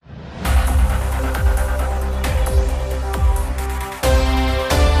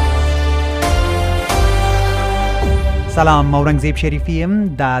سلام، اورنګزیب شریفی یم.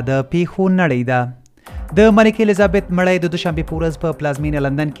 دا د پیښو نړۍ ده. د ملکې الیزابت مړی د دوشنبې په ورځ په پلازمینه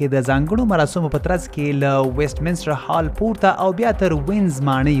لندن کې د ځانګړو مراسمو په ترڅ کې له ویسټمنسټر هال پورته او بیا تر وینز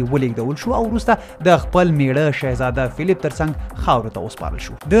ماڼۍ ولېږدول شو او وروسته د خپل میړه شهزاده فلیپ ترڅنګ خاورو ته وسپارل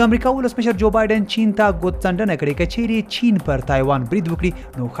شو. د امریکا ولسمشر جو بایډن چین ته ګوتڅنډنه کړې که چیرې چین پر تایوان برید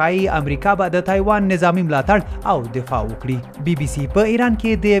وکړي نو ښایي امریکا به د تایوان نظامي ملاتړ او دفاع وکړي. بي بي سي په ایران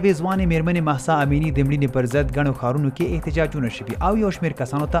کې د یوې ځوانې میرمنې مهسا امینی د مړینې پر ضد ګڼو ښارونو کې احتجاجونه شوي او یو شمېر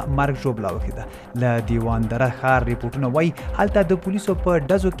کسانو ته مرګ ژوبله وکړې ده. له دیوان دره ښار ریپورټونه وایي هلته د پولیسو په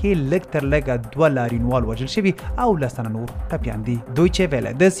ډزو کې لږ تر لږه 2 لاریونوال وژل شوي او 10 تنه نور ټپیان دي. دویچه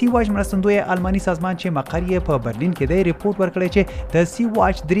ویله د سی واچ مرستندوی الماني سازمان چې مقر یې په برلین کې دی ریپورټ ورکړی چې د سی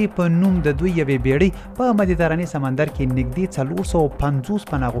واچ 3 په نوم د دوی یوې بیړۍ په مدیترانې سمندر کې نږدې 450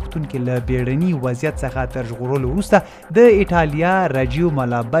 پناه غوښتونکي له بیړني وضعیت څخه تر ژغورلو وروسته د ایټالیا رجیو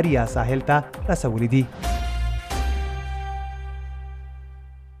مالابریا ساحل ته رسولي دي.